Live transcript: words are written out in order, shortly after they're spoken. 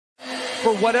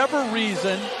for whatever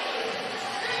reason,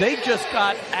 they just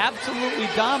got absolutely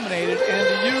dominated. And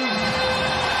to use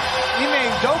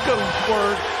Ime Udoka's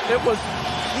word,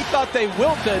 he thought they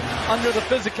wilted under the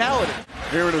physicality.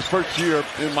 Here in his first year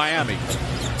in Miami.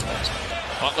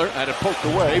 Butler had it poked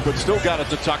away, but still got it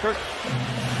to Tucker.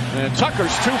 And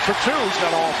Tucker's 2 for 2. He's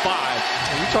got all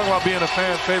 5. You talking about being a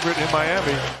fan favorite in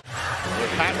Miami.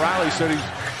 Pat Riley said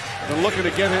he's been looking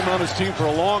to get him on his team for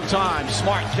a long time.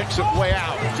 Smart kicks it way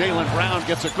out. Jaylen Brown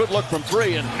gets a good look from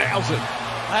 3 and nails it.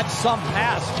 That's some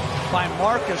pass by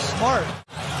Marcus Smart.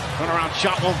 Turnaround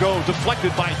shot won't go.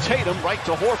 Deflected by Tatum right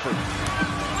to Horford.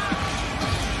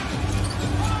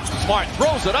 Smart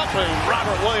throws it up and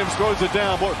Robert Williams throws it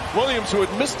down. Williams, who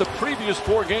had missed the previous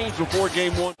 4 games before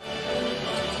game 1.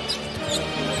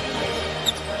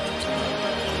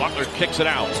 Butler kicks it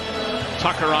out.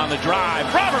 Tucker on the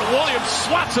drive. Robert Williams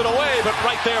swats it away, but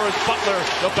right there is Butler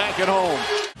to bank it home.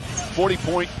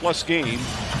 40-point-plus game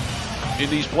in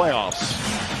these playoffs.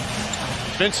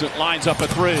 Vincent lines up a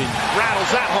 3.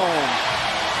 Rattles that home.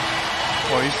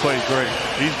 Well, he's played great.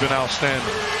 He's been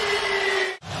outstanding.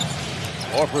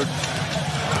 Horford.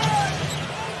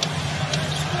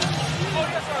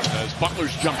 As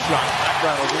Butler's jump shot. That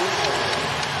rattles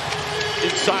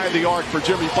in. Inside the arc for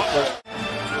Jimmy Butler.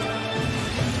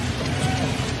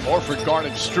 Horford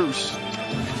guarding Strus.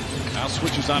 Now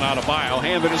switches on Adebayo.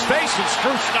 Hand in his face, and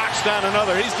Strus knocks down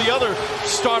another. He's the other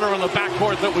starter in the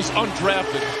backcourt that was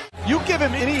undrafted. You give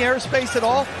him any airspace at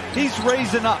all, he's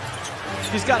raising up.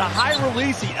 He's got a high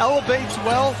release. He elevates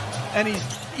well, and he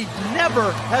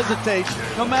never hesitates,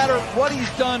 no matter what he's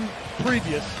done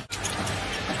previous.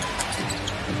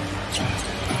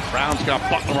 Brown's got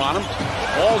Butler on him.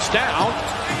 Ball's down.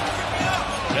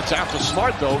 Gets out to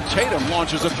Smart, though. Tatum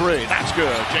launches a 3. That's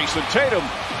good. Jason Tatum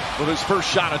with his first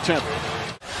shot attempt.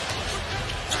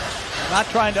 Not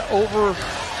trying to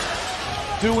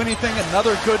overdo anything.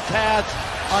 Another good pass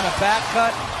on a back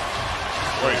cut.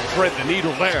 Boy, thread the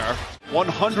needle there.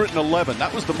 111.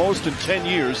 That was the most in 10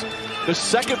 years. The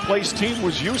second-place team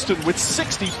was Houston with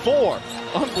 64.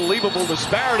 Unbelievable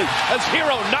disparity as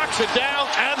Hero knocks it down,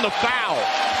 and the foul.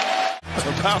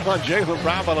 The foul on Jaylen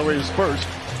Brown, by the way, is first.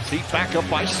 Heat back up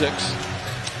by 6.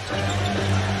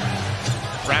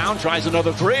 Brown tries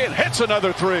another 3 and hits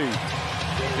another 3.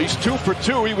 He's 2 for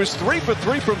 2. He was 3 for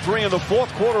 3 from 3 in the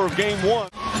 4th quarter of game 1.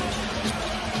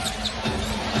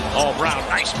 Oh, Brown,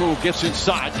 nice move, gets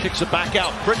inside, kicks it back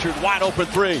out. Pritchard, wide open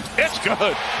 3. It's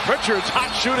good. Pritchard's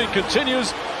hot shooting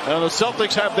continues, and the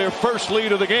Celtics have their first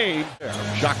lead of the game.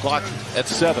 Shot clock at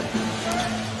 7.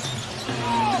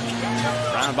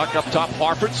 Brown back up top,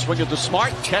 Harford, swing it to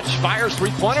Smart, catch, fires,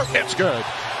 3-pointer. It's good.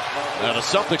 Now the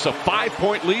Celtics a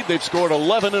 5-point lead. They've scored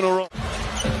 11 in a row.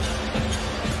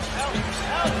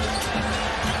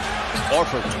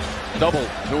 Horford, double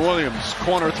to Williams.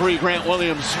 Corner 3, Grant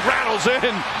Williams rattles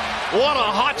in. What a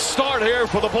hot start here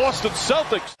for the Boston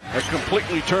Celtics. They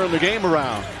completely turned the game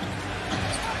around.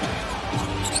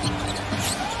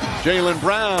 Jaylen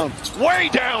Brown, way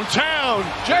downtown.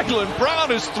 Jaylen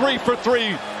Brown is 3 for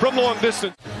 3 from long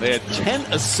distance. They had 10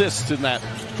 assists in that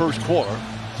first quarter.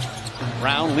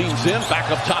 Brown leans in, back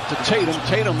up top to Tatum.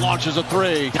 Tatum launches a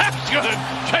 3. That's good.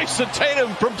 Jason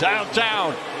Tatum from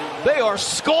downtown. They are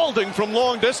scalding from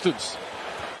long distance.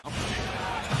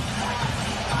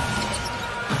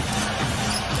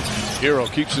 Hero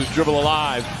keeps his dribble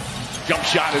alive. Jump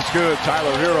shot is good.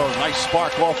 Tyler Hero, nice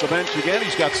spark off the bench again.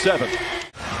 He's got 7.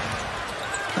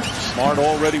 Smart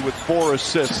already with 4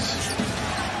 assists.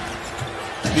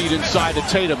 Feed inside to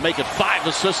Tatum, make it 5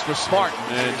 assists for Smart.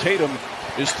 And Tatum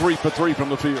is 3 for 3 from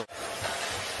the field.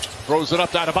 Throws it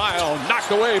up to Adebayo, knocked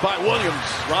away by Williams.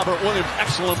 Robert Williams,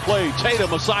 excellent play.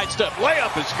 Tatum, a sidestep,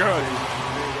 layup is good.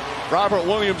 Robert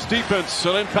Williams' defense,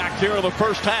 an impact here in the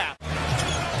first half.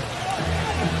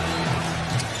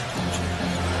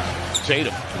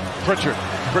 Tatum, Pritchard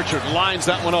lines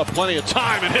that one up, plenty of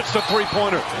time, and hits the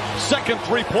 3-pointer. Second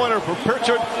 3-pointer for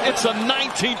Pritchard. It's a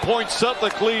 19-point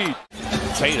Celtic lead.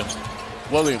 Tatum,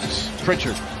 Williams,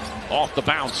 Pritchard, off the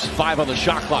bounce, 5 on the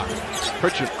shot clock.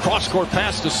 Pritchard, cross-court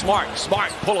pass to Smart.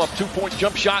 Smart, pull-up 2-point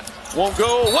jump shot, won't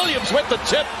go. Williams with the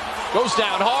tip, goes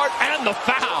down hard, and the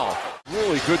foul.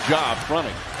 Really good job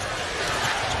fronting.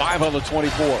 5 on the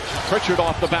 24. Pritchard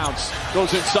off the bounce,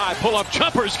 goes inside, pull-up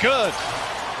jumper's good.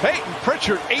 Peyton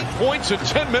Pritchard, 8 points in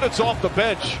 10 minutes off the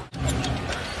bench.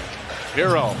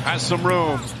 Hero has some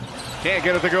room. Can't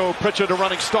get it to go. Pritchard a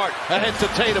running start. Ahead to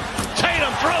Tatum.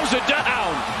 Tatum throws it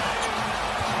down.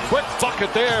 Quick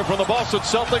bucket there from the Boston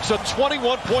Celtics. A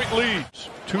 21-point lead.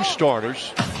 2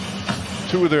 starters.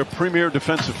 2 of their premier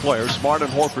defensive players. Smart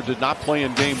and Horford did not play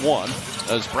in game 1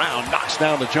 as Brown knocks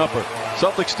down the jumper.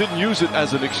 Celtics didn't use it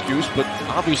as an excuse, but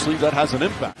obviously that has an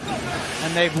impact.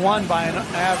 And they've won by an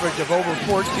average of over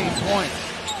 14 points.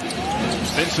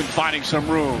 Vincent finding some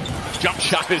room. Jump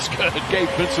shot is good. Gabe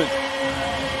Vincent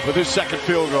with his second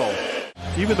field goal.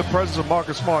 Even the presence of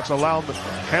Marcus Smart allowed him to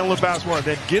handle the basketball and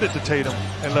then get it to Tatum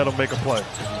and let him make a play.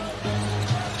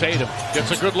 Tatum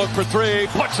gets a good look for three,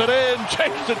 puts it in,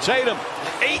 change to Tatum.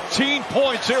 18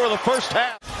 points here in the first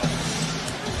half.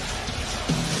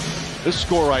 This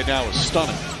score right now is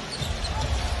stunning.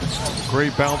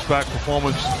 Great bounce back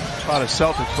performance by the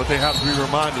Celtics, but they have to be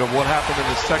reminded of what happened in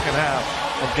the second half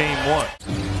of game one.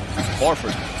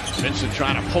 Horford, Vincent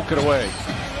trying to poke it away.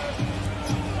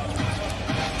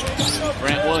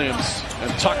 Grant Williams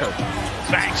and Tucker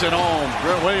bangs it home.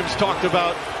 Grant Williams talked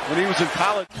about when he was in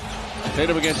college.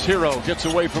 Tatum against Hero, gets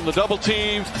away from the double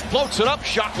team, floats it up,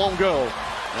 shot won't go.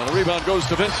 And the rebound goes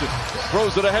to Vincent.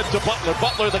 Throws it ahead to Butler.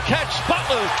 Butler the catch.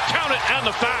 Butler, count it, and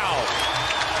the foul.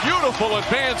 Beautiful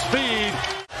advanced feed.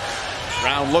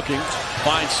 Brown looking,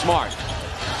 finds Smart.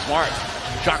 Smart,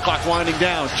 shot clock winding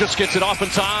down, just gets it off in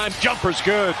time. Jumper's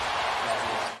good.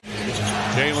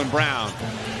 Jaylen Brown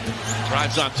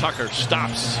drives on Tucker,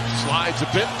 stops, slides a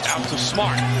bit, out to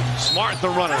Smart. Smart the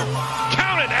runner.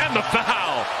 Count it, and the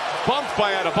foul. Bumped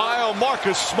by Adebayo.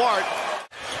 Marcus Smart.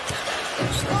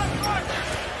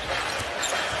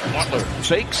 Butler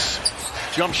fakes.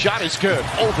 Jump shot is good.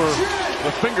 Over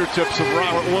the fingertips of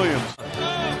Robert Williams.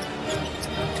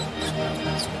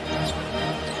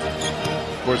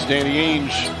 Of course, Danny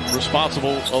Ainge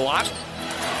responsible a lot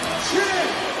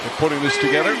for putting this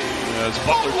together as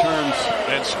Butler turns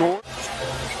and scores.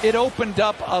 It opened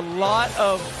up a lot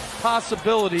of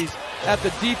possibilities at the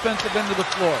defensive end of the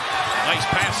floor. Nice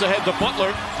pass ahead to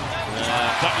Butler.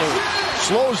 Butler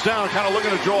slows down, kind of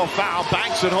looking to draw a foul,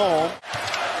 banks it home.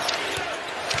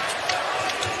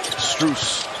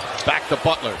 Strus back to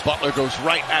Butler. Butler goes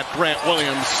right at Grant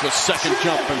Williams. The second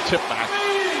jump and tip back.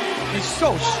 He's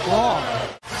so strong.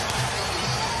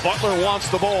 Butler wants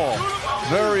the ball.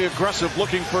 Very aggressive,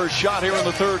 looking for a shot here in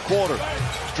the third quarter.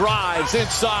 Drives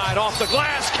inside, off the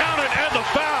glass, counted, and the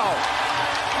foul.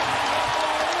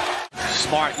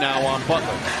 Smart now on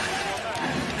Butler.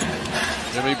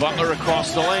 Jimmy Butler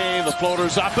across the lane. The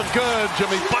floater's up and good.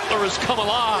 Jimmy Butler has come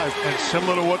alive. And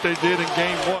similar to what they did in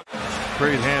game one.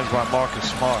 Great hands by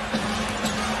Marcus Smart.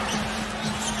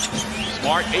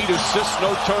 Smart, 8 assists,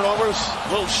 no turnovers.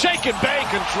 Little shake and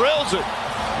bake and drills it.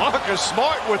 Marcus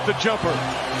Smart with the jumper.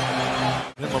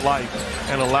 Him alive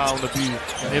and allow him to be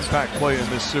an impact player in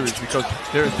this series because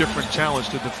they're a different challenge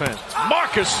to defend.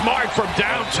 Marcus Smart from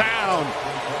downtown.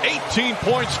 18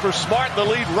 points for Smart. The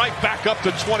lead right back up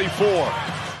to 24.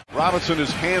 Robinson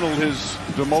has handled his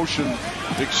demotion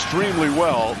extremely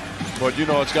well, but you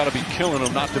know it's got to be killing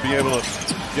him not to be able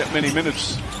to get many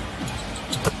minutes.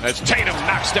 As Tatum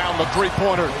knocks down the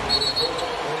three-pointer.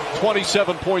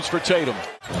 27 points for Tatum.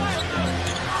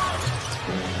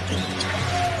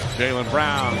 Jaylen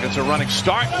Brown gets a running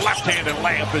start. Left-handed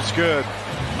layup is good.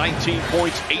 19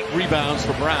 points, 8 rebounds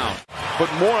for Brown.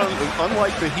 But more,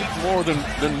 unlike the Heat, more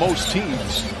than most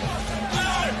teams.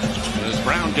 As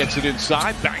Brown gets it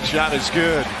inside, back shot is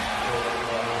good.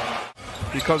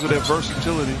 Because of their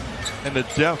versatility and the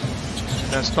depth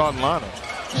in that starting lineup.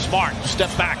 Smart, step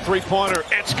back, three-pointer.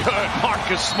 It's good.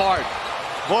 Marcus Smart.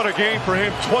 What a game for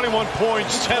him. 21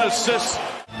 points, 10 assists.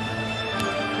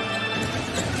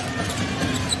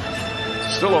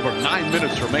 Still over 9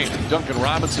 minutes remaining. Duncan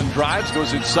Robinson drives,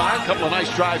 goes inside. Couple of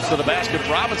nice drives to the basket.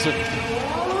 Robinson.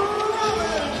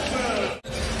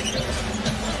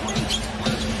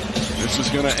 This is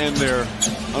going to end their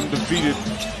undefeated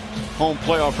home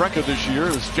playoff record this year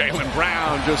as Jaylen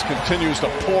Brown just continues to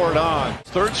pour it on.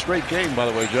 Third straight game, by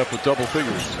the way, Jeff, with double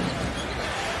figures.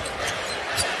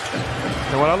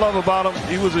 And what I love about him,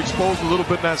 he was exposed a little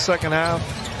bit in that second half,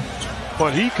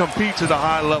 but he competes at a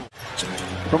high level.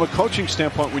 From a coaching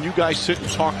standpoint, when you guys sit and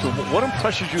talk to him, what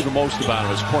impresses you the most about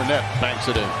him as Cornette banks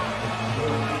it in?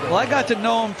 Well, I got to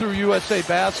know him through USA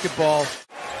Basketball.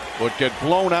 Would get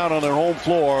blown out on their home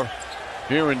floor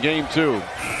here in Game 2.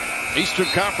 Eastern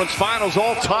Conference Finals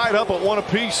all tied up at 1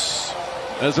 apiece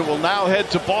as it will now head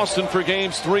to Boston for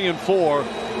Games 3 and 4.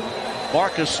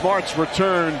 Marcus Smart's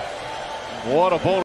return. What a bonus.